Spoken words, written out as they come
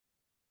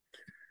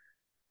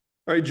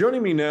All right,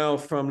 joining me now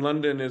from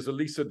London is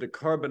Alissa de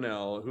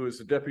Carbonnel, who is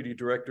the Deputy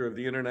Director of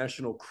the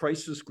International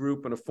Crisis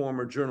Group and a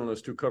former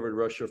journalist who covered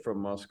Russia from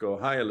Moscow.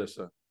 Hi,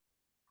 Alissa.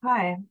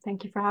 Hi,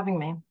 thank you for having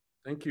me.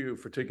 Thank you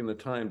for taking the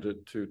time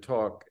to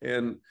talk.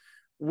 And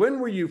when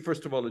were you,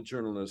 first of all, a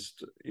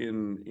journalist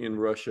in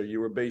Russia?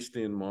 You were based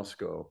in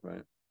Moscow,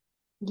 right?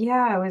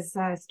 Yeah, I was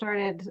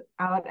started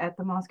out at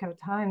the Moscow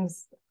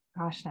Times,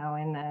 gosh, now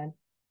in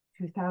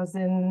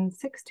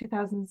 2006,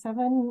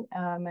 2007,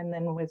 and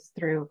then was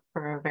through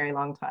for a very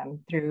long time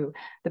through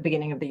the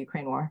beginning of the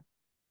Ukraine war.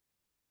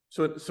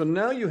 So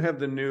now you have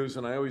the news,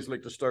 and I always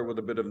like to start with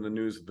a bit of the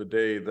news of the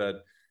day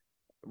that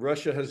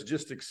Russia has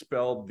just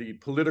expelled the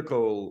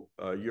political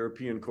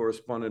European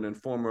correspondent and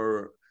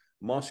former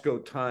Moscow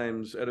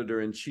Times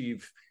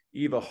editor-in-chief,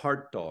 Eva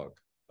Hartog.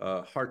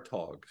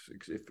 Hartog,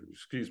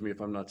 excuse me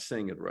if I'm not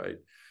saying it right.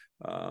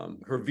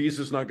 Her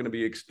visa is not going to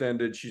be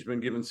extended. She's been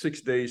given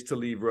 6 days to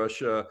leave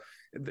Russia.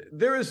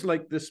 There is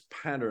like this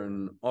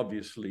pattern,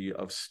 obviously,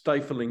 of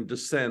stifling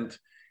dissent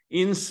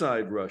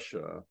inside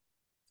Russia.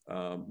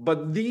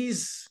 But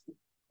these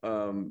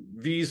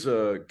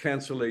visa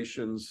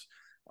cancellations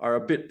are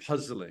a bit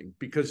puzzling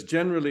because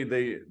generally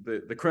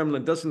the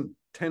Kremlin doesn't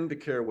tend to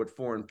care what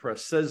foreign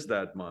press says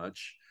that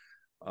much,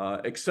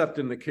 except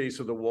in the case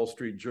of the Wall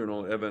Street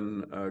Journal,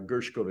 Evan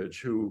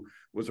Gershkovich, who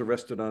was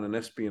arrested on an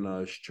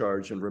espionage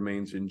charge and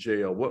remains in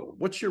jail.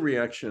 What's your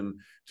reaction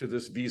to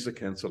this visa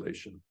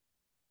cancellation?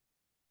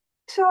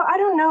 So I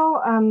don't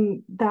know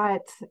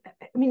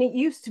I mean, it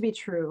used to be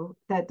true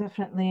that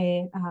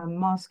definitely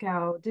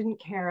Moscow didn't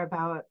care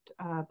about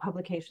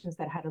publications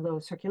that had a low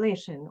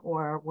circulation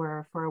or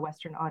were for a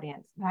Western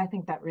audience. And I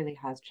think that really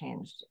has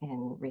changed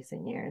in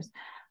recent years.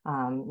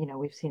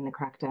 We've seen the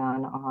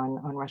crackdown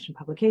on Russian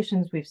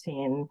publications. We've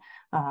seen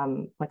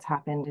what's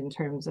happened in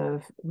terms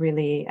of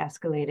really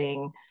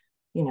escalating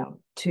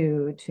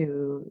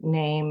to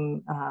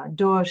name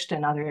Dost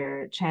and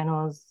other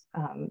channels.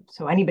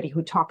 So anybody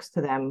who talks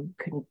to them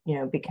could,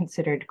 be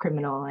considered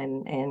criminal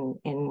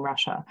in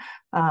Russia.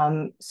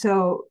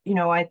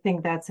 I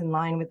think that's in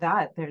line with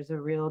that. There's a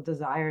real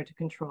desire to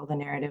control the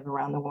narrative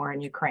around the war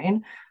in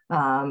Ukraine.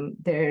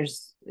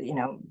 There's,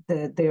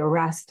 the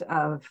arrest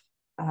of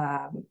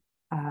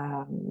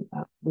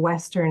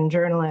Western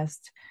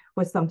journalists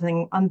was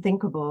something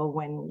unthinkable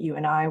when you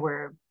and I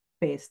were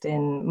based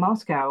in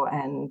Moscow,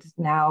 and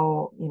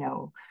now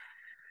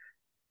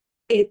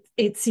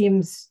it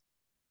seems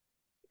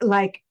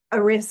like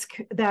a risk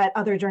that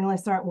other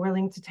journalists aren't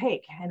willing to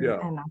take.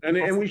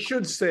 And we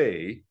should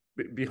say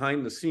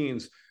behind the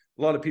scenes,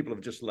 a lot of people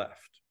have just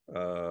left.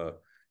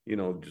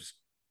 Just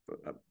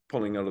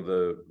pulling out of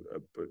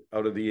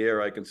the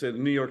air. I can say the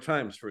New York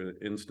Times, for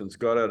instance,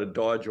 got out of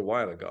Dodge a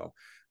while ago,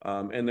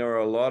 and there are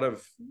a lot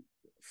of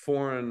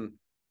foreign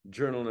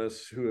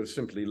journalists who have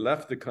simply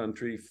left the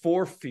country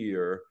for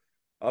fear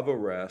of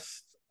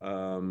arrest,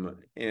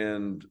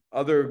 and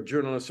other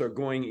journalists are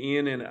going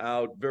in and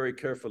out very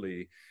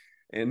carefully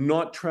and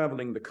not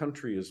traveling the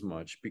country as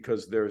much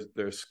because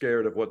they're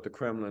scared of what the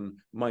Kremlin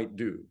might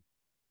do.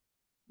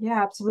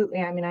 Yeah, absolutely.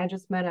 I mean, I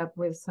just met up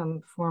with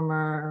some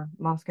former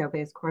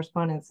Moscow-based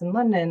correspondents in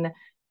London,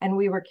 and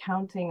we were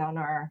counting on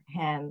our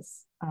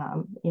hands,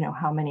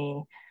 how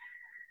many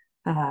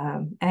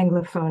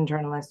Anglophone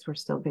journalists were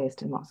still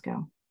based in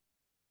Moscow.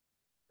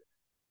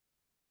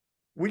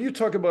 Will you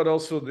talk about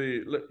also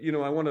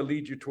I want to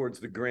lead you towards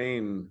the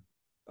grain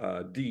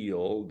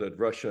deal that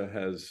Russia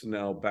has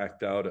now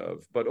backed out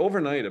of. But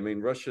overnight, I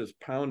mean, Russia's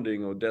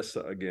pounding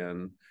Odessa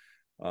again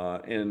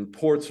and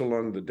ports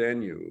along the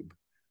Danube.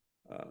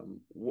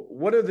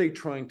 What are they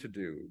trying to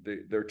do?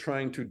 They're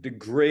trying to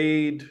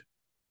degrade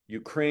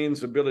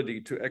Ukraine's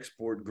ability to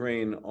export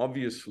grain,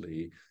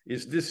 obviously.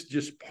 Is this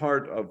just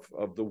part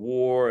of the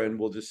war and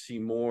we'll just see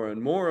more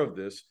and more of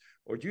this?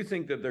 Or do you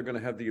think that they're going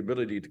to have the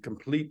ability to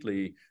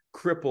completely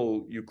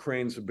cripple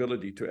Ukraine's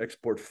ability to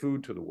export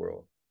food to the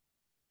world?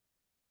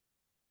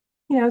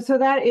 So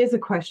that is a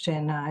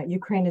question.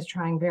 Ukraine is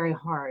trying very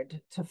hard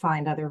to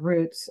find other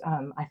routes.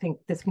 I think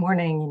this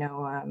morning,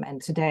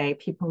 and today,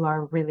 people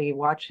are really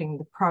watching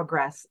the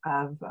progress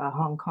of a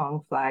Hong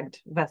Kong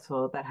flagged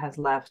vessel that has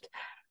left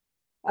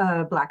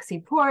Black Sea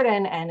port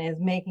and is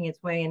making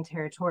its way in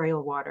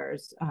territorial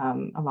waters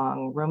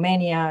along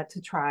Romania to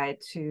try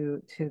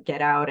to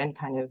get out and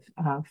kind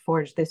of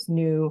forge this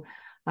new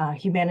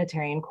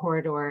humanitarian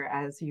corridor,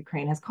 as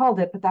Ukraine has called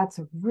it. But that's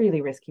a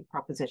really risky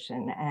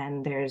proposition,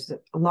 and there's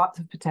lots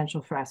of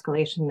potential for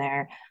escalation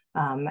there,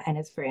 and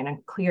it's very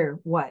unclear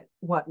what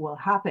will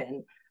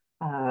happen.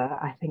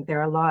 I think there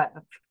are a lot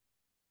of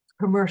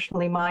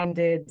commercially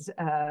minded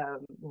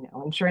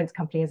insurance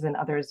companies and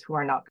others who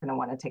are not going to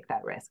want to take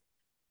that risk.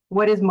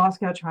 What is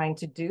Moscow trying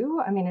to do?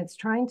 I mean, it's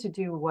trying to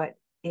do what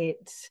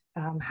it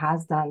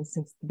has done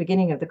since the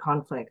beginning of the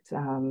conflict.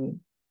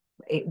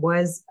 It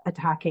was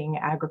attacking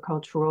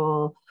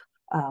agricultural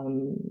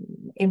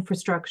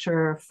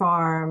infrastructure,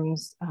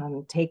 farms,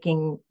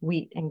 taking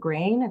wheat and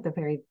grain at the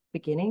very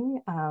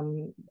beginning,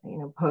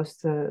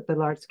 post the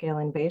large-scale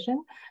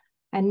invasion.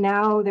 And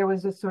now there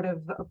was a sort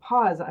of a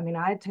pause. I mean,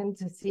 I tend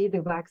to see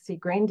the Black Sea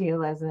grain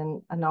deal as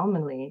an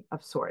anomaly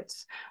of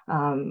sorts.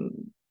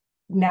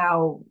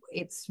 Now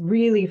it's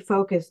really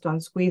focused on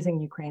squeezing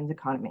Ukraine's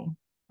economy.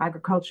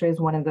 Agriculture is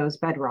one of those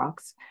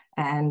bedrocks,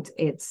 and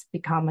it's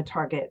become a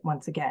target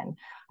once again.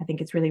 I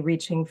think it's really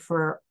reaching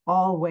for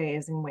all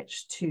ways in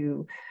which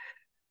to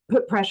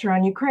put pressure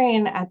on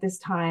Ukraine at this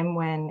time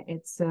when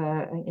it's,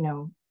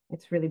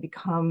 it's really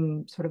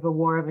become sort of a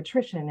war of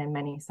attrition in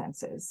many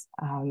senses.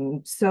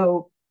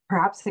 So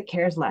perhaps it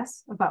cares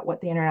less about what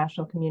the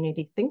international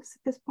community thinks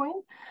at this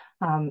point.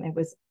 It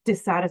was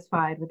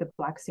dissatisfied with the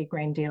Black Sea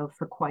grain deal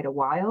for quite a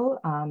while,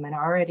 and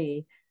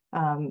already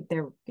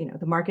the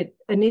market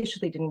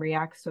initially didn't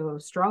react so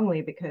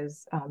strongly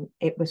because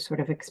it was sort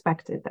of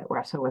expected that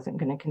Russia wasn't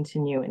going to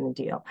continue in the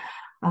deal.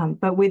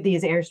 But with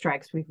these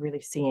airstrikes, we've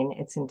really seen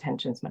its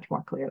intentions much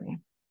more clearly.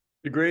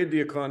 Degrade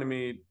the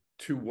economy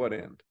to what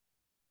end?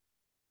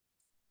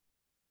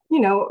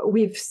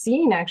 We've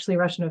seen actually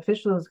Russian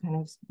officials kind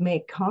of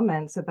make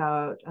comments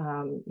about,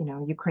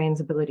 Ukraine's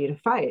ability to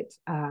fight.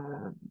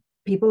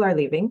 People are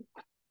leaving.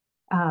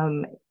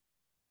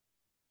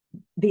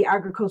 The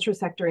agriculture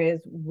sector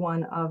is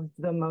one of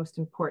the most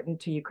important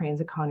to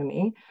Ukraine's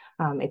economy.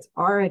 It's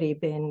already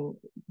been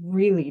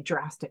really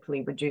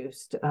drastically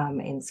reduced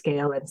in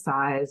scale and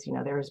size.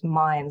 There's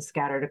mines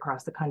scattered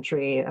across the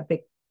country. A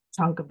big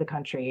chunk of the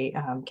country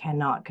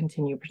cannot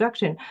continue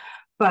production.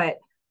 But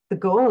the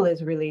goal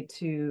is really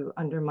to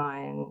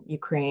undermine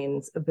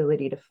Ukraine's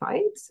ability to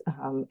fight,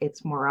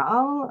 its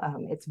morale,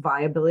 its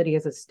viability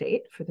as a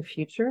state for the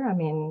future. I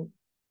mean,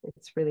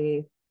 it's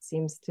really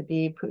seems to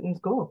be Putin's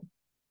goal.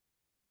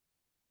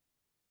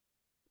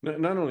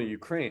 Not only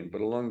Ukraine,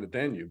 but along the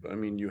Danube. I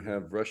mean, you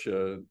have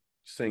Russia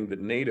saying that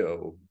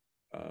NATO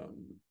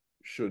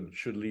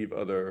should leave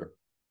other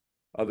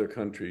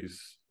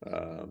countries,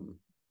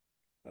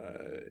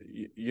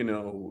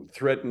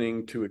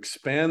 threatening to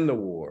expand the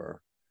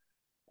war.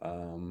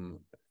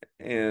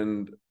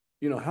 And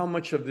how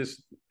much of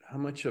this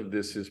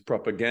is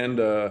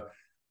propaganda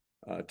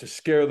to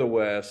scare the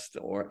West,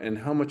 and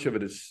how much of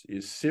it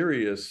is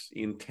serious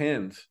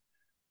intent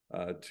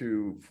for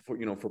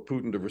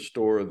Putin to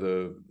restore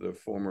the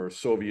former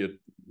Soviet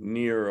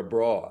near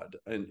abroad,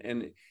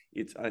 and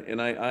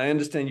I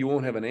understand you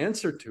won't have an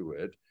answer to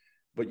it,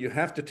 but you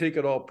have to take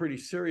it all pretty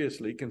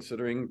seriously,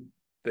 considering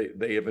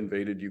they have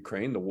invaded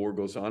Ukraine, the war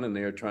goes on, and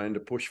they are trying to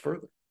push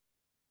further.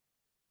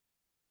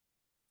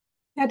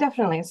 Yeah,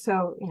 definitely.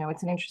 So,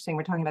 it's an interesting,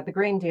 we're talking about the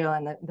grain deal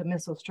and the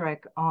missile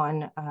strike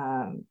on,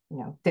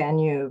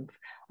 Danube,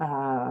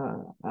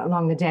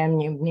 along the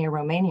Danube near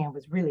Romania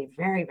was really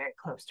very, very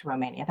close to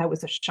Romania. That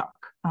was a shock.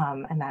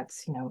 And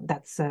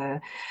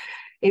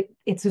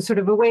it's a sort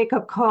of a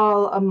wake-up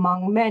call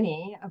among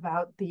many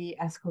about the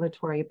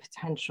escalatory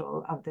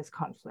potential of this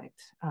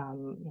conflict.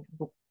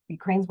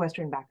 Ukraine's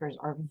Western backers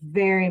are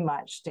very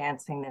much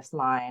dancing this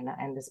line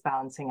and this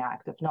balancing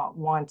act of not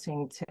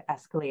wanting to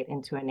escalate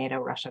into a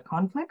NATO-Russia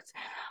conflict,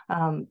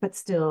 but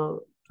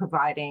still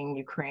providing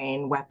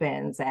Ukraine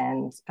weapons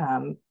and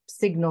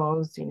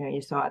signals.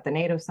 You saw at the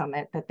NATO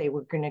summit that they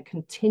were going to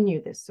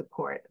continue this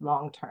support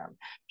long-term.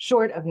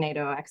 Short of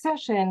NATO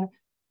accession,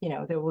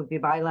 there will be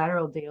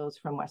bilateral deals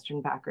from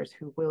Western backers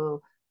who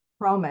will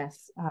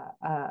promise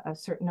a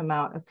certain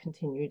amount of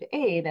continued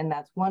aid, and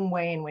that's one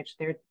way in which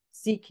they're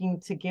seeking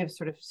to give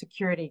sort of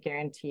security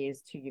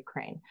guarantees to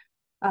Ukraine.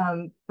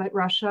 But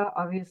Russia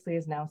obviously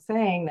is now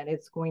saying that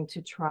it's going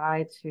to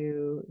try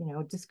to,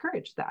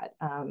 discourage that.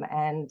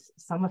 And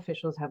some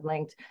officials have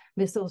linked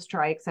missile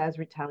strikes as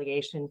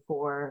retaliation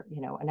for,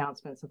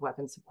 announcements of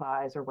weapon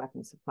supplies or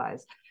weapon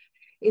supplies.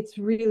 It's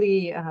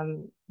really,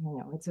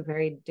 it's a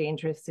very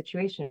dangerous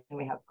situation.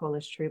 We have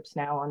Polish troops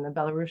now on the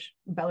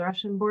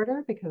Belarusian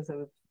border because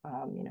of,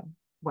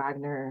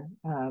 Wagner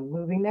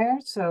moving there.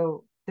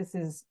 So this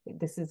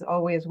is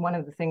always one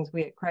of the things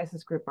we at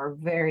Crisis Group are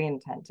very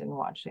intent in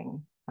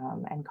watching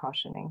and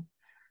cautioning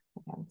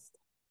against.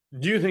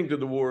 Do you think that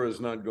the war is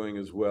not going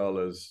as well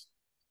as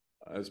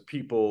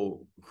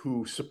people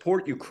who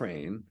support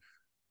Ukraine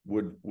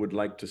would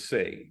like to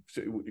say?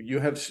 So you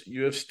have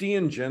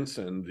Stian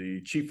Jensen,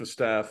 the chief of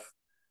staff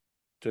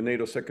to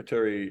NATO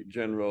Secretary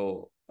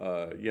General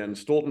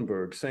Jens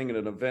Stoltenberg, saying at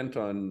an event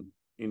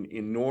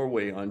in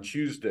Norway on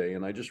Tuesday,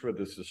 and I just read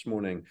this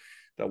morning,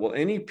 that while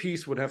any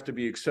peace would have to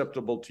be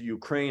acceptable to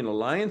Ukraine,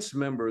 alliance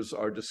members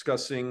are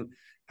discussing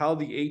how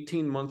the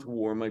 18-month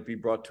war might be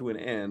brought to an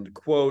end.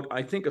 Quote,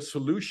 I think a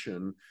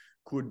solution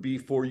could be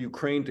for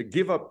Ukraine to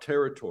give up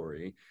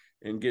territory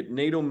and get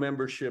NATO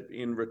membership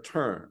in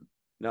return.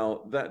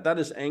 Now, that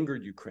has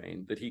angered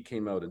Ukraine that he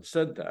came out and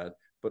said that,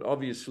 but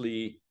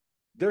obviously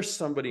there's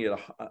somebody at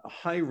a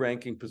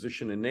high-ranking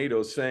position in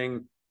NATO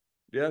saying,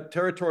 yeah,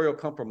 territorial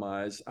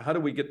compromise, how do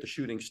we get the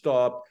shooting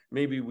stopped?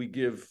 Maybe we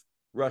give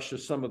Russia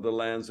some of the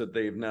lands that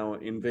they've now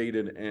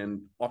invaded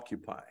and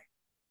occupy.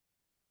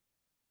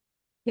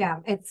 Yeah,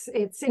 it's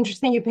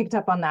interesting you picked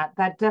up on that.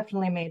 That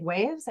definitely made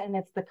waves, and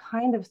it's the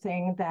kind of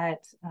thing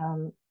that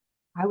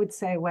I would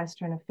say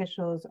Western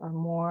officials are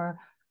more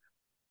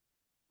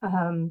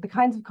the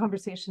kinds of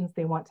conversations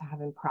they want to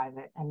have in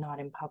private and not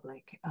in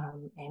public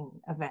in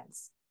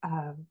events.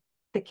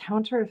 The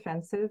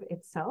counteroffensive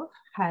itself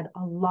had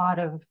a lot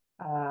of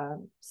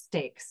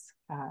stakes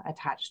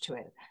attached to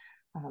it.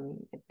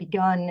 It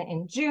begun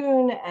in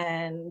June,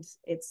 and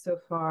it's so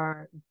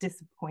far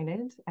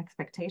disappointed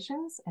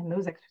expectations, and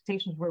those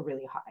expectations were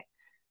really high,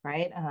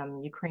 right?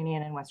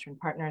 Ukrainian and Western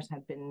partners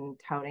had been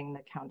touting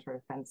the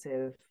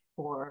counteroffensive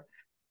for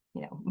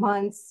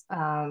months,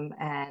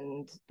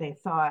 and they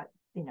thought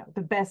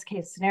the best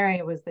case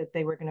scenario was that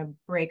they were going to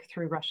break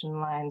through Russian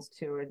lines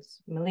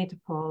towards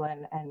Melitopol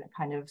and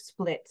kind of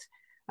split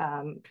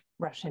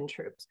Russian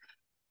troops.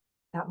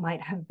 That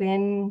might have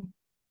been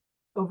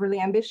overly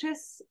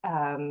ambitious.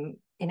 In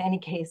any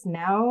case,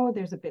 now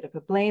there's a bit of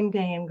a blame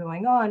game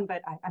going on.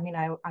 But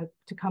I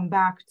to come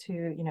back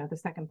to the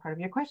second part of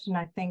your question,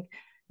 I think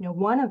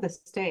one of the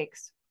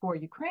stakes for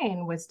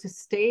Ukraine was to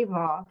stave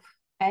off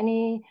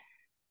any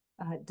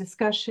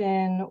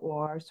discussion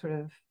or sort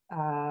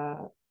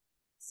of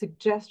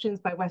suggestions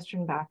by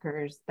Western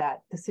backers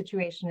that the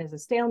situation is a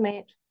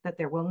stalemate, that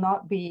there will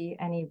not be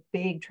any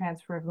big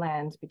transfer of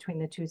land between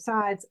the two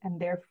sides, and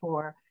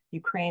therefore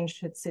Ukraine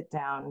should sit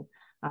down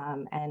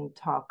and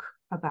talk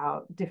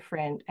about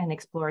different and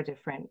explore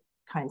different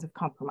kinds of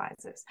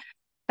compromises.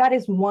 That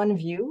is one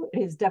view.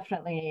 It is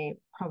definitely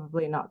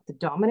probably not the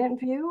dominant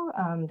view.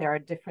 There are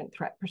different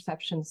threat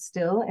perceptions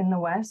still in the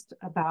West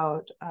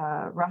about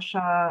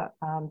Russia,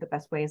 the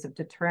best ways of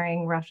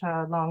deterring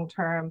Russia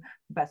long-term,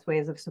 the best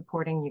ways of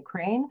supporting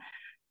Ukraine.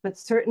 But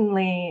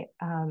certainly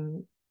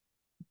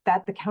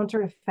that the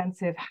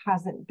counteroffensive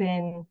hasn't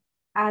been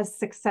as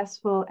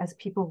successful as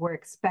people were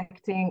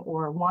expecting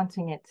or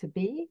wanting it to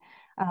be,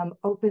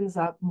 opens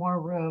up more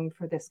room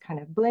for this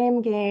kind of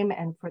blame game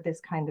and for this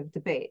kind of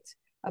debate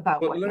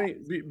about what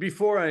next.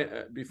 Before I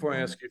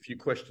ask you a few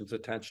questions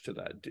attached to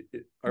that,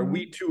 are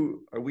we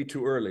too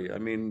early? I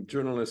mean,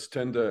 journalists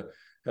tend to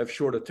have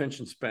short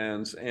attention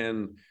spans,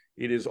 and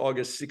it is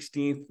August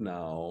 16th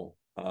now.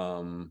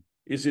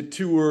 Is it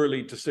too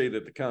early to say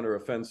that the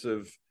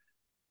counteroffensive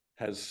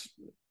has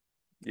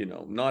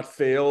not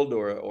failed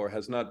or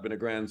has not been a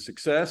grand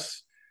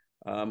success?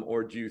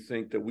 Or do you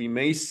think that we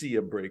may see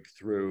a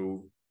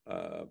breakthrough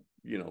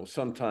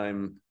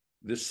sometime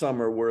this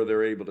summer where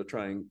they're able to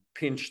try and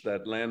pinch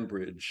that land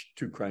bridge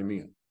to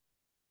Crimea?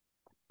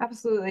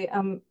 Absolutely.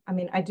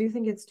 I do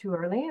think it's too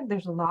early.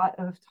 There's a lot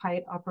of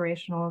tight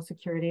operational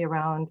security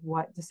around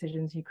what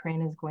decisions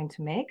Ukraine is going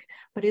to make,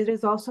 but it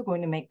is also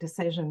going to make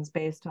decisions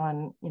based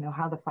on,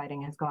 how the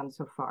fighting has gone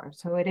so far.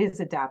 So it is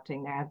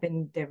adapting. There have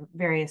been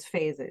various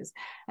phases,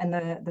 and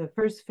the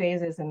first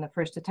phases and the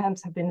first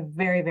attempts have been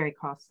very, very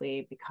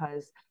costly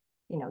because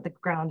the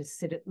ground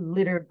is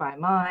littered by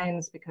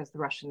mines, because the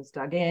Russians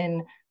dug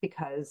in,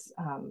 because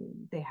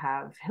they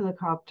have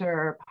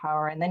helicopter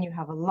power. And then you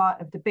have a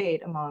lot of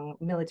debate among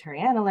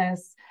military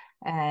analysts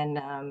and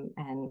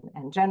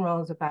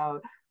generals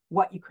about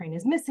what Ukraine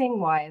is missing.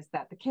 Why is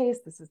that the case?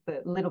 This is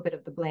the little bit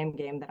of the blame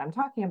game that I'm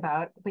talking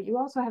about. But you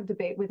also have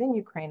debate within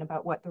Ukraine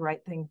about what the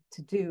right thing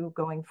to do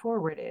going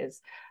forward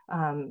is,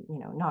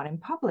 not in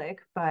public,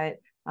 but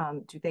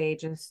do they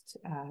just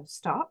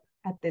stop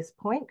at this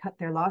point, cut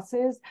their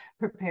losses,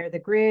 prepare the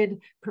grid,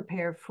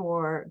 prepare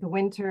for the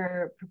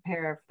winter,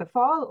 prepare for the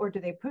fall, or do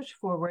they push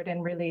forward?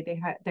 And really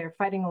they're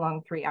fighting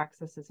along three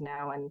axes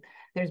now. And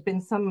there's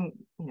been some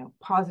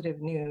positive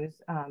news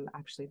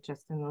actually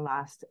just in the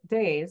last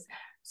days.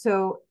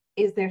 So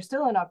is there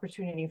still an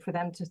opportunity for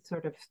them to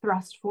sort of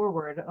thrust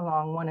forward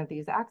along one of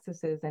these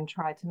axes and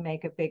try to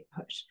make a big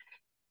push?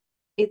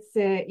 It's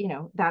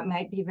that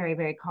might be very,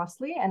 very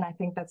costly. And I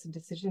think that's a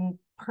decision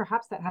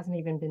perhaps that hasn't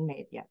even been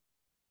made yet.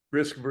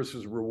 Risk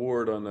versus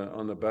reward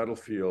on the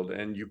battlefield,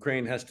 and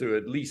Ukraine has to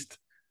at least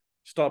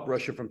stop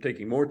Russia from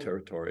taking more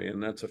territory,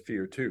 and that's a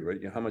fear too, right?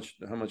 How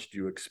much do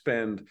you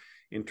expend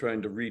in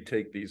trying to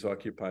retake these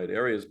occupied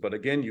areas? But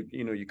again,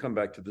 you come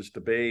back to this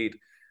debate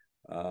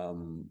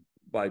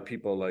by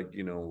people like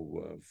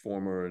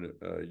former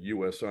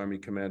U.S. Army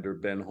Commander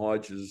Ben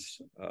Hodges,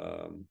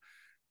 and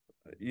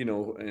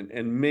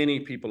many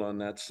people on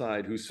that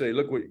side who say,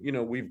 look,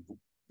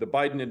 the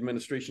Biden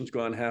administration's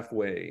gone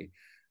halfway.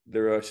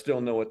 There are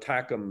still no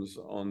ATACMs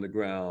on the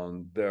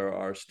ground. There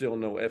are still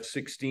no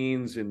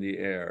F-16s in the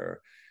air.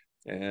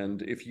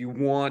 And if you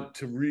want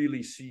to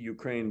really see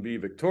Ukraine be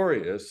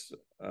victorious,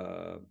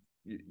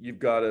 you've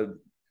got to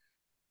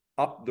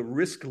up the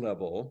risk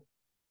level.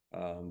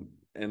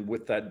 And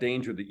with that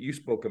danger that you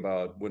spoke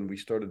about when we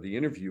started the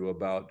interview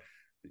about,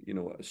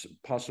 a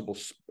possible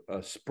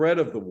spread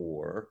of the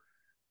war,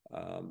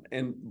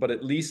 but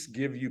at least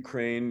give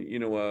Ukraine,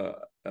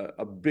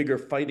 a bigger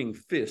fighting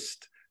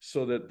fist,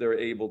 so that they're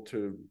able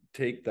to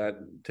take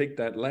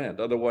that land.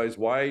 Otherwise,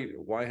 why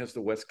has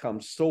the West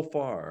come so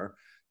far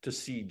to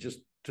see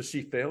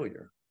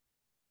failure?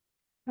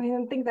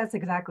 I think that's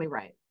exactly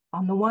right.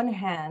 On the one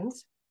hand,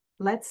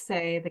 let's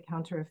say the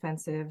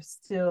counteroffensive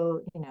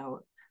still,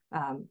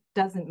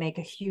 doesn't make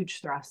a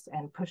huge thrust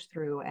and push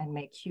through and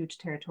make huge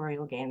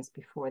territorial gains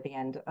before the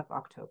end of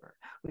October.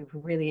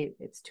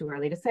 It's too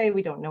early to say.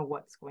 We don't know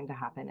what's going to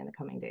happen in the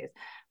coming days.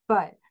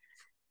 But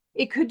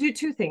it could do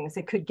two things.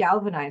 It could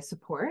galvanize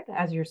support,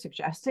 as you're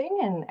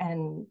suggesting,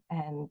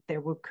 and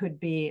there could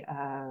be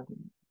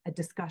a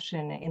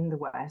discussion in the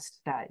West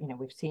that,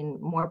 we've seen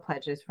more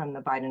pledges from the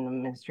Biden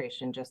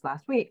administration just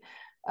last week.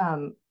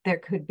 There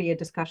could be a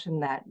discussion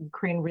that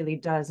Ukraine really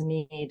does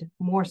need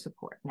more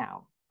support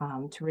now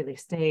to really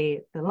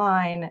stay the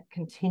line,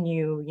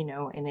 continue,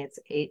 in its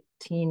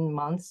 18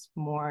 months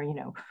more,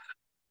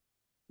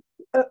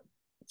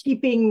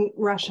 keeping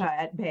Russia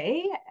at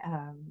bay,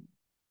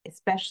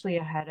 especially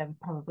ahead of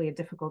probably a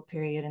difficult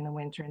period in the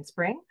winter and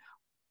spring.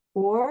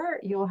 Or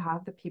you'll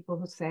have the people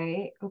who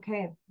say,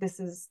 okay, this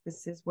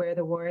is where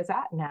the war is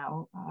at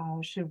now.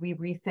 Should we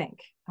rethink?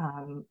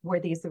 Were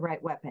these the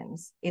right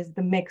weapons? Is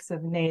the mix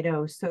of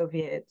NATO,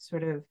 Soviet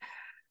sort of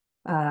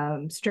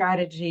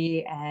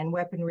strategy and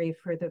weaponry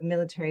for the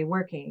military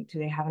working? Do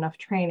they have enough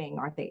training?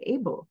 Are they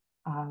able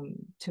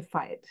to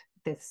fight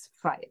this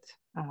fight?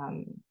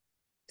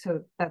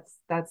 So that's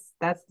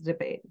the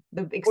debate,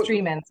 the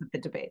extreme ends of the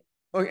debate.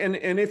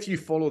 And if you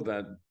follow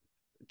that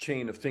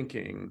chain of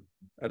thinking,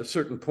 at a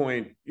certain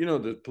point,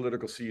 the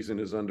political season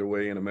is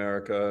underway in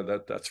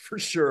America. That's for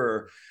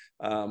sure.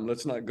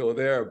 Let's not go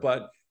there.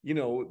 But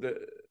the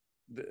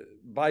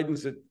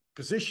Biden's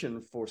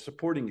position for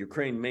supporting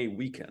Ukraine may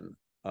weaken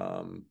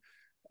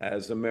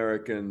as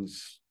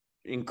Americans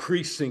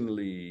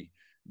increasingly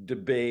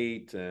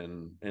debate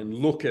and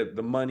look at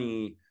the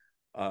money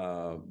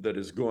that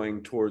is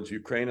going towards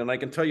Ukraine. And I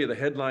can tell you the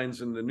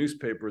headlines in the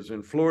newspapers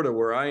in Florida,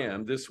 where I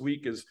am this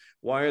week, is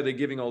why are they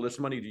giving all this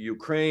money to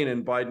Ukraine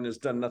and Biden has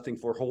done nothing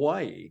for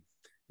Hawaii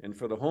and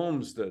for the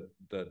homes that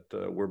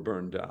were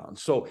burned down.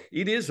 So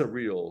it is a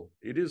real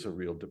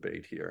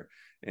debate here.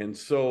 And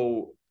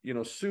so,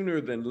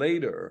 sooner than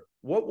later,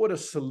 what would a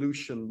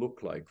solution look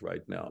like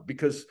right now?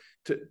 Because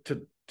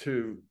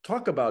to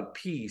talk about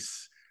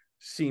peace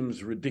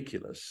seems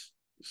ridiculous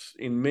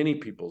in many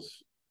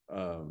people's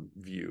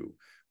view.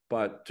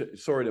 But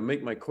to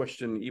make my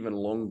question even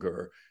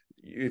longer,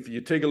 if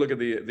you take a look at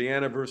the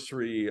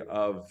anniversary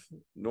of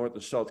North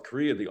and South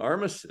Korea, the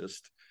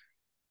armistice,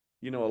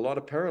 a lot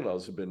of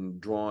parallels have been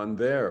drawn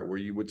there, where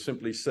you would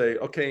simply say,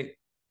 okay,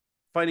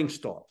 fighting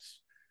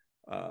stops,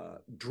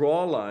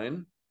 draw a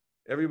line,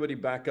 everybody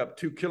back up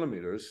 2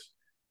 kilometers,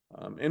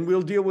 and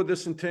we'll deal with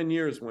this in 10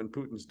 years when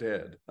Putin's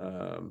dead.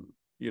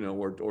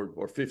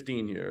 Or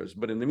 15 years.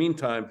 But in the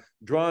meantime,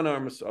 draw an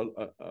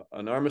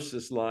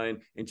armistice line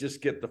and just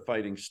get the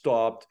fighting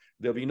stopped.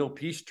 There'll be no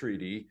peace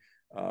treaty,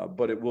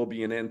 but it will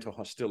be an end to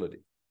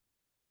hostility.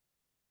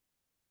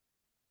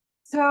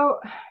 So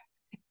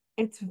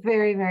it's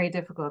very, very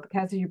difficult.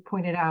 As you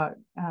pointed out,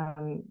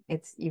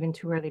 it's even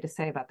too early to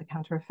say about the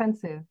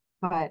counteroffensive,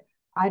 but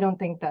I don't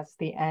think that's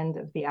the end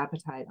of the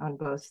appetite on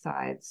both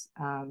sides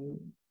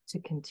to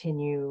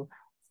continue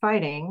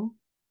fighting.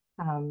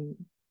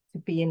 To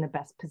be in the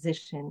best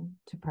position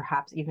to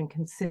perhaps even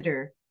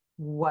consider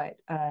what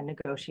a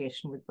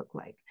negotiation would look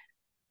like.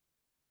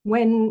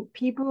 When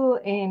people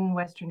in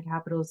Western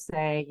capitals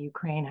say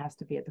Ukraine has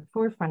to be at the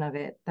forefront of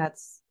it,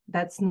 that's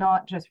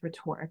not just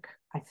rhetoric,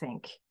 I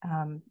think.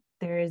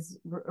 There is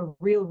a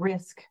real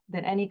risk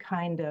that any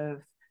kind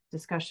of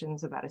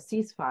discussions about a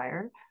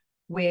ceasefire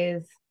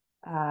with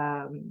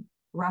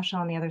Russia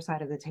on the other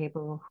side of the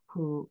table,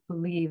 who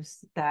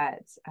believes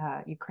that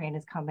Ukraine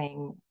is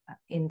coming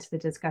into the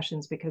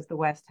discussions because the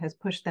West has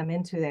pushed them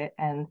into it,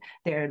 and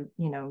they're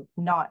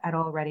not at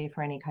all ready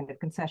for any kind of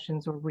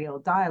concessions or real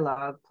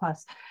dialogue,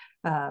 plus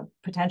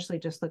potentially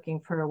just looking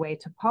for a way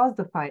to pause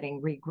the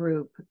fighting,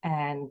 regroup,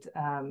 and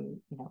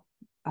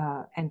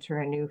enter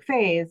a new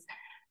phase.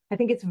 I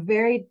think it's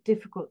very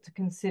difficult to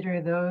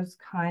consider those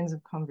kinds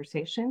of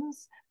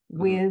conversations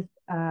with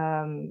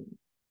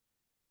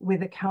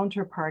a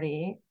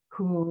counterparty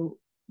who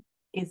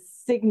is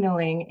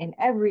signaling in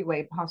every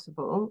way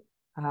possible,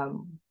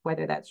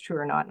 whether that's true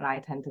or not, and I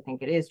tend to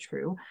think it is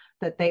true,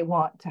 that they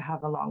want to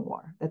have a long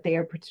war, that they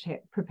are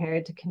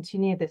prepared to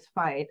continue this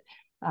fight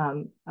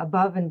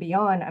above and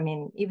beyond. I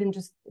mean, even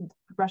just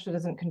Russia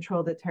doesn't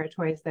control the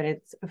territories that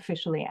it's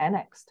officially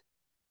annexed.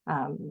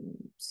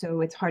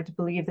 So it's hard to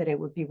believe that it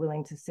would be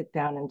willing to sit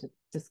down and to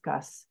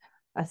discuss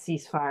a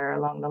ceasefire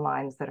along the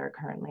lines that are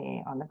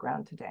currently on the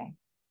ground today.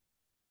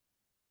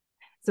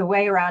 It's a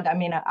way around. I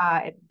mean,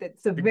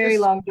 it's a very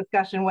long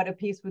discussion what a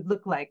peace would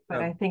look like,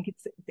 but I think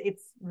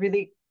it's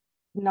really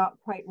not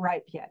quite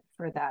ripe yet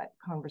for that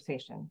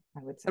conversation, I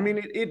would say. I mean,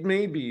 it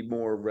may be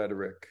more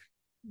rhetoric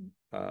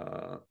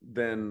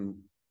than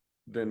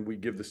we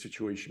give the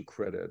situation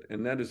credit,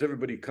 and that is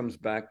everybody comes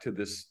back to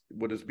this,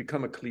 what has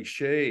become a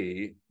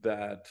cliche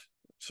that.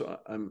 So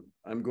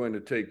I'm going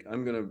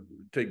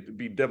to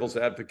be devil's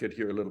advocate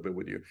here a little bit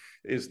with you,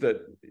 is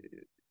that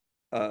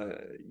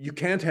you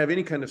can't have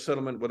any kind of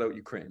settlement without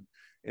Ukraine.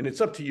 And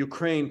it's up to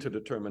Ukraine to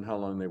determine how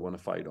long they want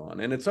to fight on.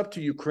 And it's up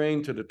to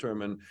Ukraine to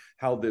determine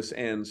how this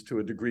ends to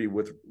a degree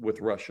with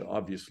Russia,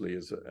 obviously,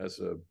 as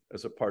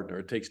a partner.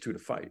 It takes two to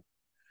fight.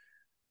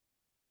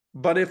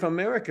 But if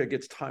America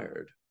gets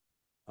tired,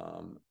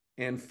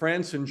 and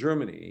France and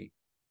Germany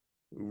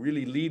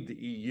really lead the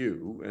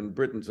EU, and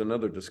Britain's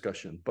another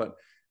discussion, but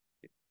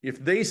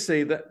if they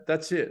say that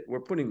that's it,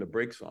 we're putting the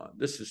brakes on,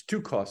 this is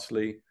too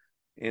costly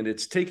and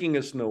it's taking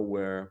us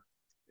nowhere,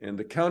 and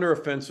the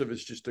counteroffensive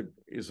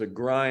is a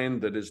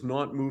grind that is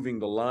not moving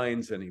the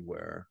lines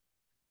anywhere,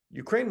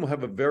 Ukraine will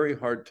have a very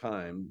hard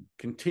time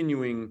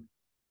continuing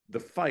the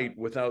fight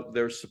without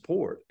their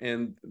support.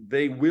 And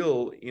they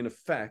will, in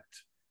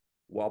effect,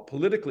 while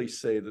politically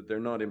say that they're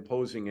not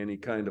imposing any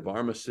kind of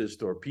armistice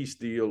or peace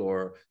deal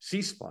or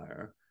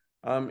ceasefire,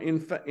 in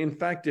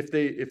fact,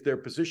 if their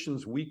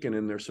positions weaken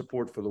in their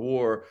support for the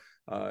war,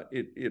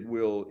 it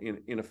will,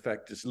 in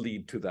effect, just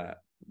lead to that.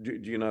 Do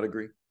you not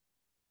agree?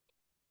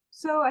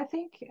 So I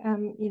think,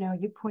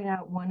 you point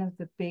out one of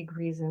the big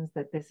reasons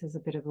that this is a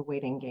bit of a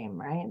waiting game,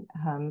 right?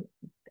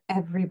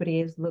 Everybody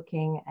is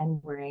looking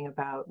and worrying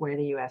about where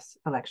the U.S.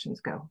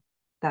 elections go.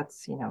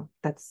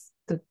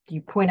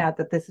 You point out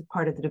that this is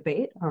part of the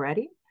debate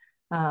already.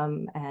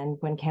 And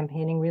when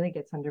campaigning really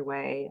gets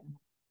underway,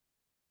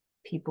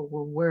 people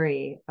will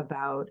worry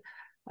about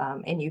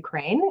in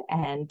Ukraine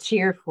and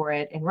cheer for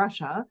it in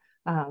Russia,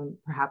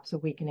 perhaps a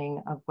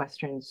weakening of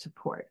Western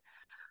support.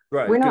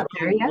 Right. We're not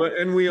there yet.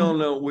 And we all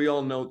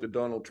know that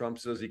Donald Trump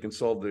says he can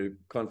solve the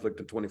conflict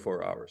in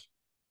 24 hours.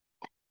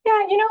 Yeah,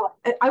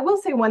 I will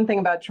say one thing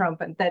about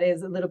Trump that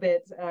is a little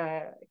bit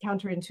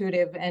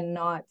counterintuitive and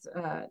not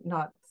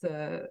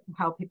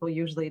how people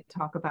usually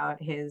talk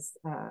about his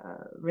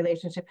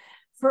relationship.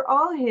 For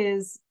all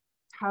his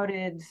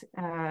touted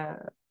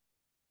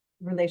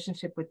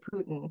relationship with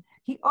Putin,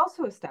 he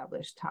also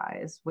established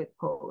ties with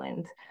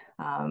Poland.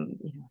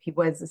 He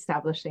was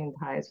establishing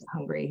ties with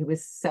Hungary. He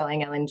was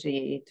selling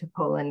LNG to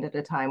Poland at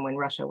a time when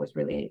Russia was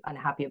really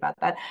unhappy about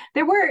that.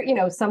 There were,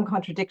 some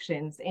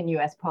contradictions in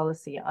U.S.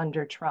 policy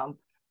under Trump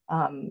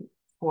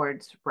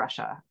towards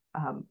Russia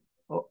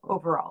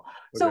overall.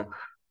 Okay. So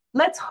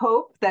let's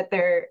hope that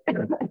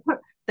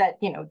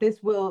this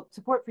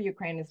support for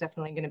Ukraine is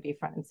definitely going to be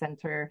front and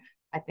center.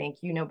 I think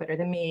you know better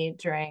than me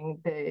during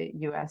the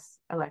U.S.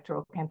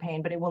 electoral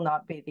campaign, but it will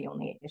not be the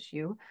only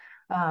issue.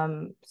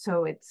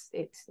 So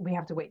we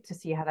have to wait to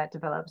see how that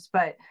develops.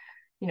 But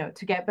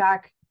to get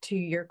back to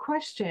your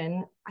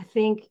question, I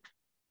think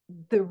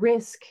the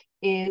risk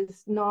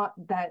is not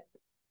that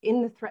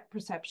in the threat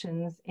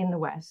perceptions in the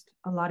West,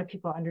 a lot of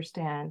people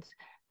understand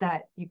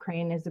that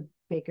Ukraine is a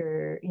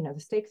bigger, the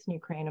stakes in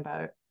Ukraine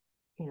about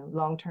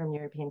long-term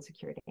European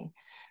security.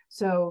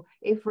 So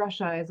if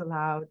Russia is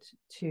allowed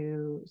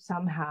to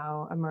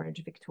somehow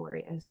emerge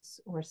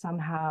victorious or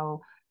somehow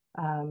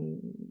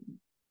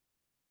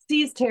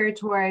seize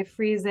territory,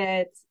 freeze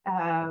it,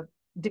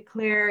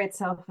 declare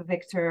itself a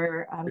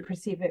victor,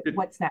 perceive it,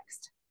 what's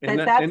next?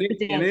 And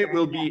it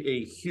will be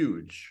a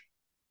huge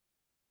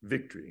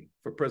victory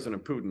for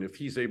President Putin if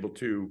he's able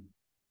to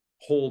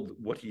hold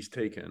what he's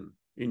taken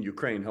in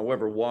Ukraine,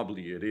 however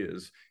wobbly it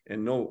is.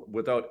 And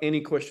without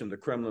any question, the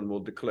Kremlin will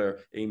declare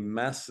a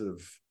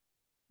massive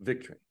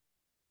victory.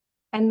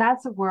 And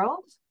that's a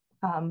world,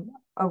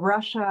 a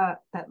Russia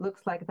that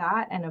looks like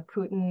that and a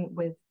Putin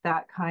with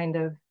that kind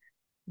of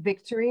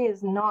victory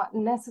is not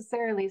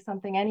necessarily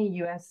something any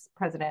US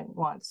president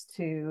wants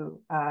to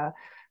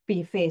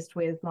be faced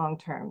with long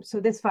term. So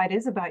this fight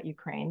is about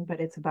Ukraine, but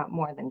it's about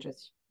more than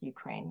just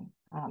Ukraine.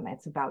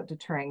 It's about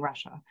deterring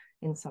Russia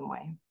in some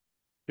way.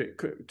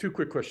 Okay, two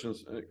quick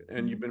questions,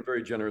 and you've been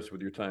very generous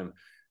with your time.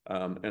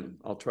 And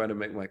I'll try to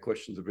make my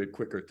questions a bit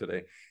quicker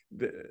today.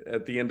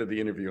 At the end of the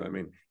interview, I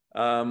mean,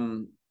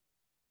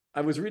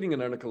 I was reading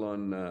an article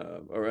on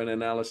or an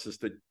analysis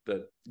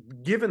that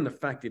given the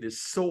fact it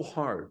is so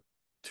hard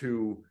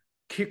to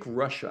kick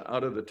Russia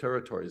out of the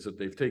territories that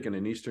they've taken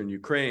in eastern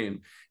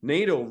Ukraine,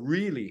 NATO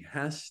really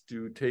has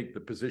to take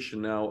the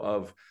position now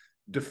of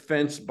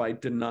defense by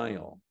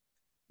denial.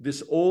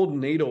 This old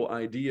NATO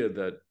idea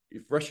that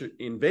if Russia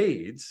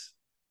invades,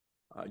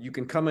 you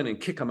can come in and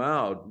kick them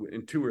out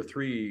in 2 or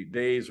 3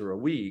 days or a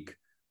week,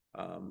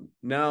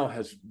 now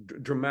has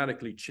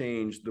dramatically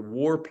changed the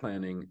war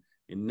planning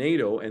in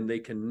NATO, and they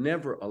can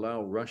never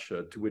allow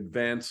Russia to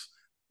advance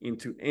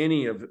into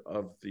any of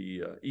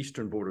the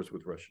eastern borders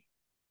with Russia.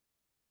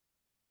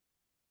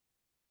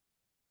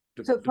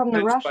 So from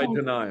the Russian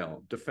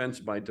defense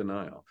by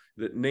denial,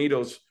 that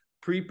NATO's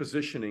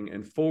pre-positioning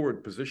and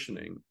forward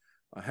positioning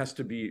has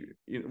to be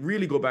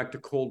really go back to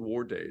Cold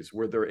War days,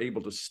 where they're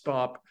able to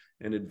stop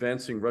an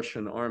advancing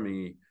Russian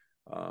army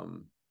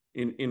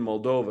in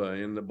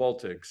Moldova, in the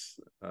Baltics.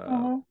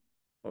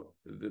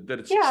 That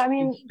it's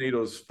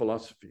NATO's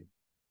philosophy.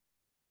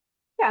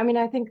 Yeah, I mean,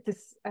 I think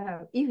this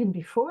even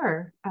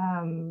before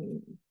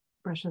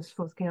Russia's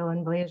full-scale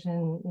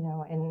invasion,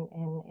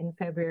 in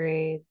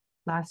February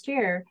last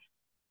year,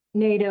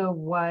 NATO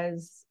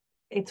was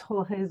its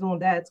whole raison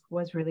d'être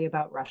was really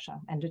about Russia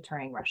and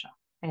deterring Russia.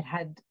 It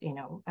had,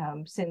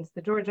 since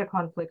the Georgia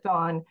conflict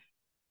on,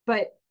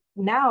 but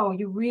now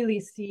you really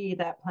see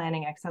that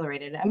planning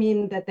accelerated. I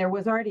mean, that there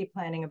was already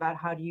planning about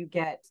how do you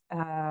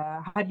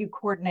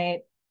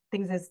coordinate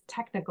things as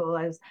technical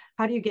as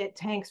how do you get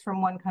tanks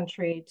from one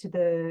country to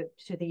the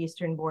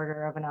eastern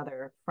border of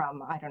another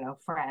from, I don't know,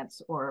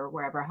 France or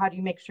wherever. How do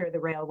you make sure the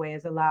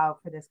railways allow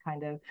for this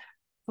kind of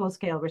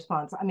full-scale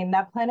response? I mean,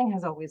 that planning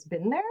has always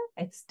been there.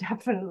 It's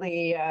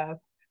definitely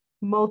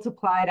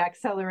multiplied,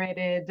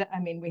 accelerated. I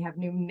mean, we have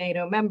new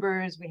NATO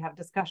members, we have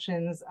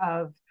discussions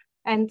of,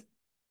 and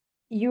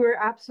you are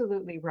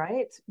absolutely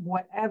right.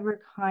 Whatever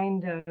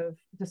kind of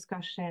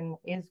discussion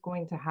is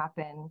going to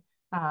happen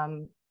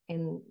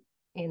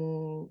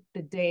in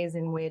the days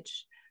in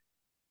which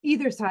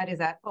either side is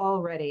at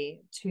all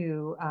ready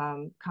to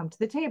come to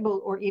the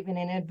table, or even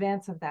in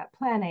advance of that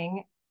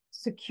planning,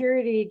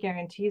 security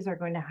guarantees are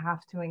going to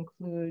have to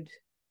include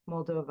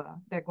Moldova.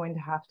 They're going to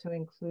have to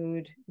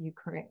include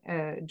Ukraine,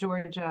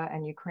 Georgia,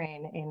 and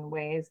Ukraine in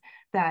ways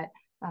that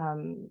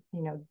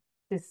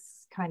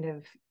this kind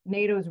of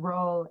NATO's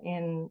role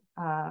in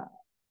a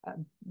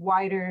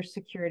wider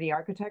security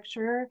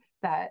architecture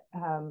that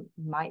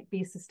might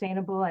be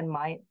sustainable and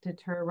might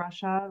deter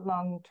Russia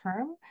long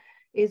term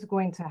is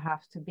going to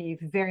have to be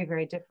very,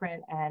 very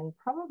different. And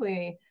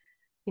probably,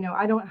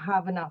 I don't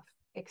have enough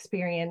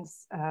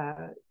experience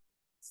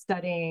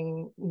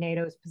studying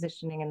NATO's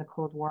positioning in the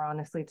Cold War,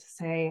 honestly, to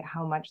say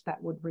how much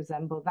that would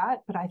resemble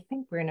that. But I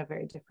think we're in a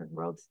very different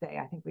world today.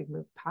 I think we've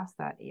moved past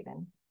that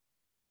even.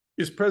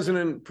 Is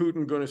President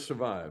Putin going to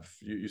survive?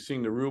 You've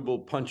seen the ruble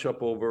punch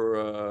up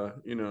over,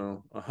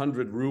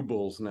 100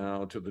 rubles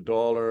now to the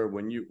dollar.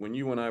 When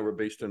you and I were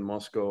based in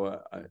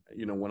Moscow,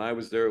 when I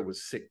was there, it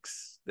was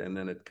 6, and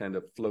then it kind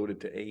of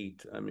floated to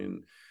 8. I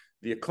mean,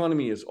 the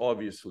economy is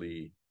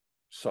obviously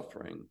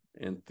suffering,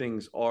 and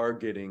things are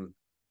getting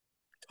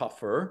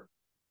tougher.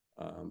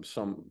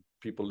 Some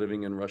people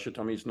living in Russia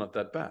tell me it's not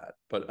that bad,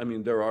 but I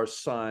mean, there are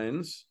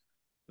signs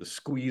the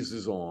squeeze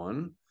is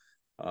on.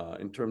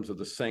 In terms of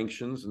the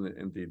sanctions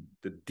and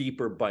the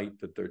deeper bite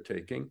that they're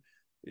taking.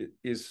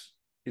 Is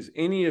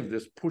any of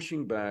this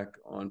pushing back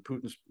on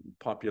Putin's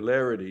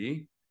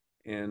popularity,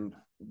 and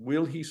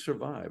will he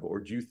survive? Or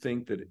do you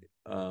think that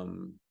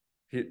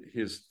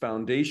his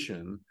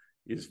foundation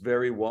is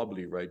very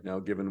wobbly right now,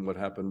 given what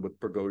happened with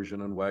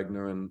Prigozhin and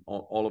Wagner and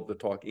all of the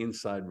talk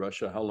inside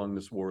Russia, how long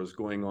this war is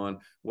going on,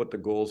 what the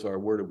goals are,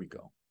 where do we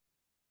go?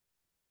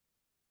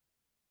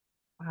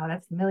 Wow,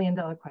 that's $1 million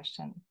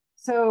question.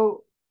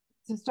 So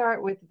to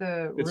start with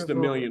it's the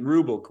million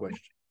ruble question.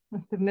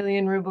 The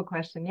million ruble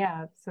question,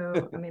 yeah.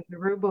 So I mean, the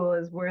ruble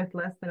is worth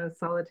less than a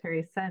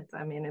solitary cent.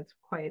 I mean, it's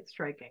quite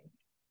striking,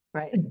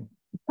 right?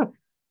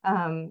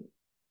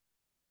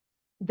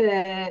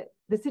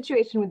 The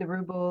situation with the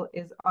ruble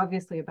is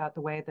obviously about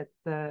the way that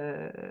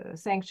the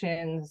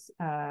sanctions,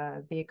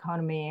 the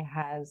economy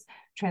has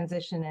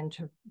transitioned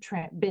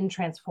and been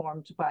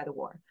transformed by the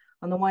war.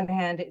 On the one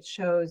hand, it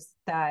shows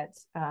that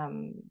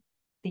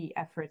the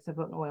efforts of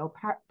an oil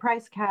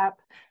price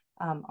cap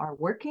are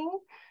working.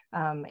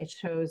 It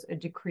shows a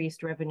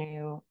decreased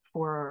revenue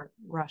for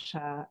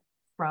Russia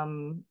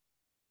from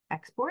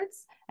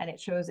exports, and it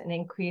shows an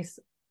increase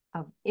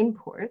of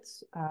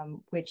imports,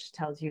 which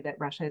tells you that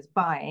Russia is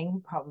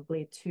buying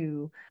probably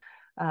to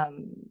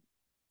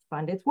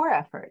fund its war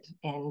effort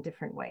in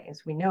different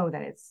ways. We know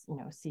that it's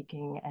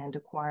seeking and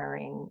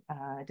acquiring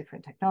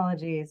different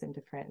technologies and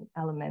different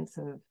elements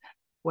of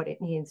what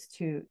it needs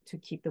to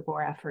keep the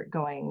war effort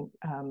going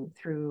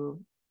through,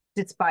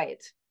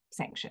 despite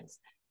sanctions.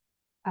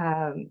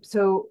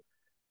 So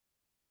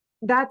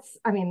that's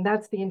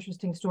the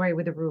interesting story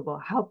with the ruble.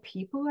 How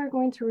people are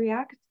going to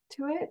react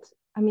to it,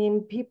 I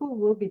mean, people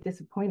will be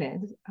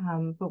disappointed,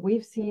 but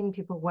we've seen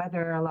people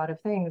weather a lot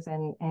of things,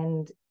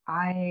 and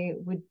I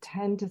would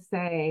tend to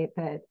say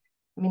that,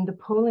 I mean, the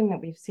polling that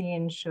we've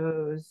seen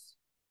shows,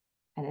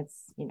 and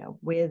it's,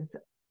 with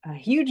a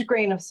huge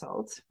grain of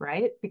salt,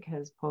 right?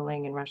 Because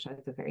polling in Russia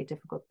is a very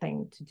difficult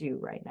thing to do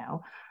right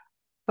now.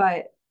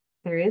 But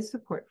there is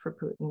support for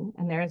Putin,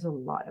 and there is a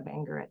lot of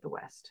anger at the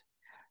West.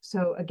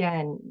 So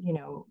again,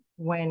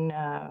 when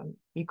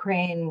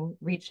Ukraine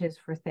reaches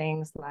for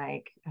things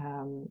like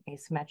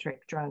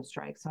asymmetric drone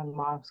strikes on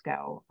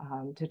Moscow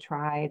to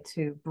try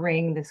to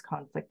bring this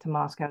conflict to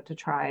Moscow, to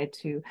try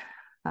to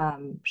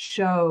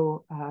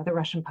show the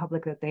Russian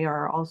public that they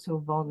are also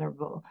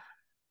vulnerable,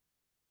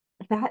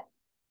 that,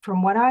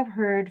 from what I've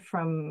heard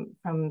from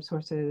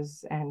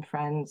sources and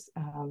friends,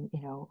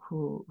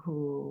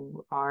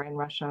 who are in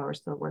Russia or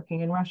still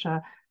working in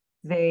Russia,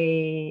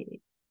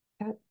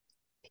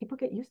 people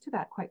get used to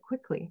that quite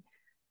quickly.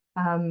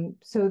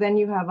 So then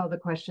you have all the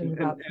questions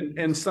about,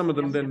 and some of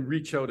them then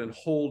reach out and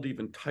hold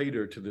even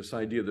tighter to this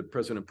idea that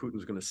President Putin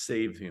is going to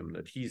save him,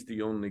 that he's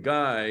the only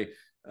guy.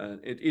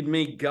 It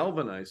may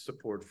galvanize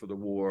support for the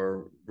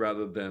war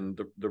rather than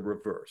the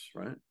reverse,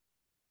 right?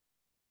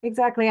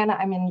 Exactly. And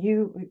I mean,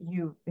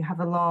 you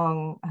have a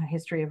long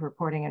history of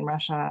reporting in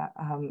Russia.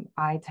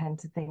 I tend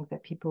to think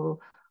that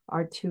people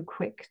are too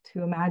quick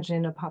to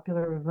imagine a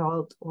popular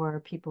revolt or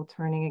people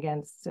turning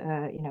against,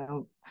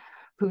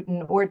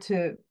 Putin, or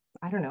to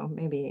I don't know,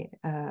 maybe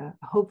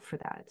hope for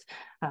that.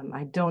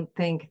 I don't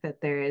think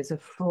that there is a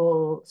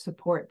full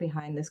support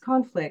behind this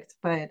conflict,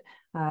 but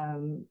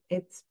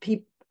it's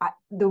people.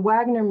 The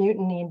Wagner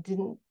mutiny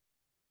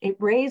it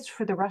raised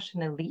for the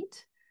Russian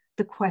elite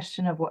the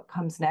question of what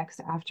comes next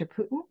after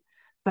Putin,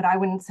 but I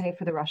wouldn't say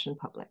for the Russian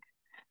public.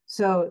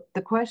 So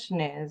the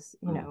question is,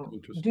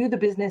 do the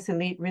business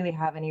elite really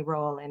have any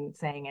role in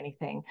saying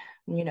anything?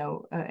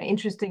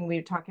 Interesting, we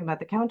were talking about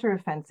the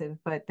counteroffensive,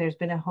 but there's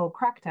been a whole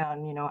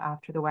crackdown,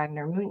 after the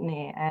Wagner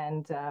mutiny,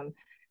 and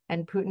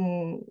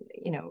Putin,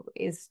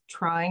 is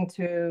trying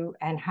to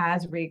and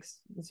has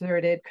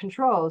reexerted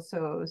control.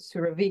 So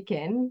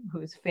Surovikin,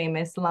 whose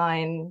famous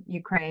line,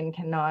 Ukraine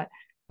cannot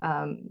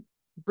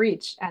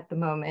breach at the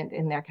moment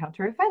in their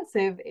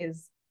counteroffensive,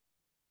 is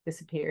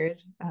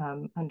disappeared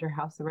under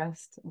house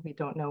arrest. We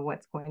don't know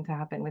what's going to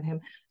happen with him.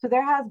 So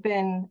there has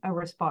been a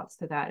response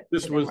to that.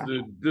 This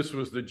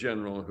was the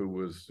general who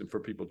was, for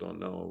people don't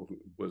know, who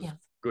was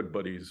good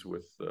buddies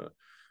with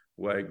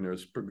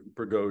Wagner's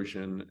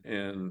Prigozhin,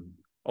 and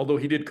although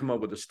he did come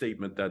up with a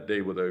statement that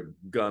day with a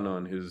gun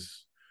on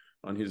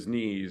his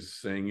knees,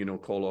 saying,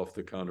 call off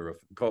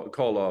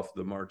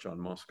the march on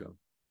Moscow.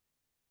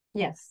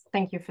 Yes,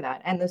 thank you for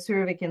that. And the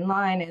Surovikin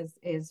line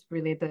is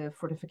really the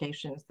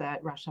fortifications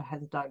that Russia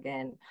has dug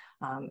in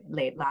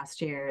late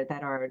last year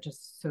that are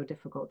just so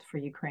difficult for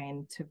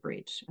Ukraine to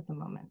breach at the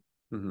moment,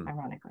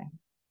 ironically.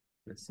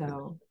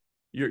 So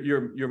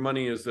your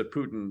money is that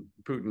Putin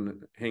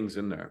hangs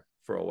in there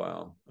for a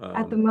while.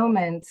 At the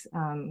moment,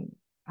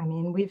 I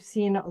mean, we've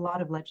seen a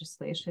lot of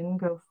legislation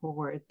go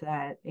forward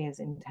that is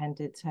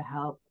intended to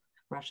help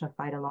Russia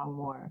fight a long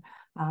war.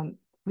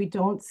 We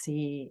don't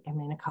see, I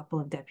mean, a couple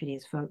of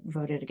deputies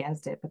voted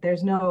against it, but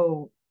there's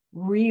no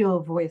real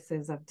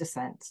voices of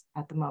dissent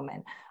at the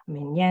moment. I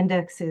mean,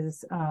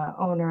 Yandex's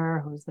owner,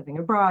 who's living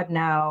abroad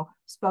now,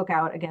 spoke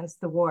out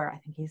against the war. I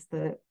think he's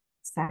the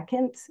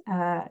second,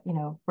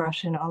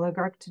 Russian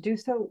oligarch to do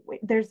so.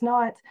 There's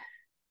not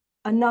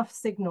enough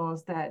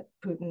signals that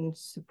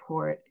Putin's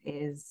support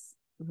is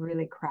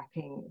really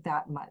cracking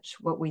that much.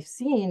 What we've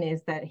seen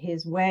is that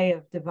his way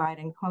of divide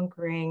and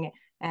conquering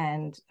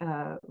and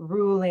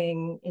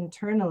ruling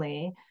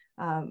internally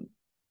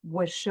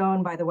was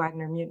shown by the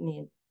Wagner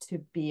mutiny to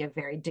be a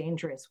very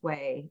dangerous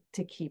way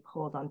to keep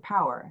hold on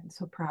power. And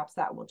so perhaps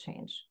that will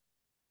change.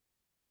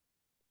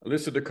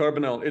 Alissa de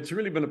Carbonnel, it's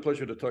really been a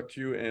pleasure to talk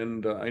to you.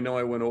 And I know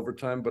I went over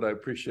time, but I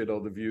appreciate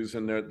all the views.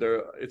 And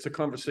it's a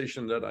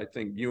conversation that I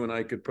think you and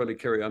I could probably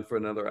carry on for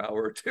another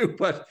hour or two.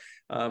 But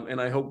and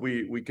I hope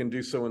we can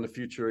do so in the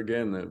future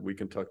again, that we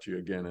can talk to you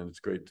again. And it's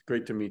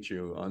great to meet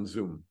you on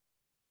Zoom.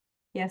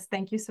 Yes,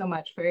 thank you so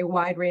much. Very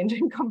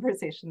wide-ranging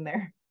conversation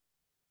there.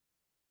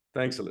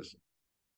 Thanks, Alissa.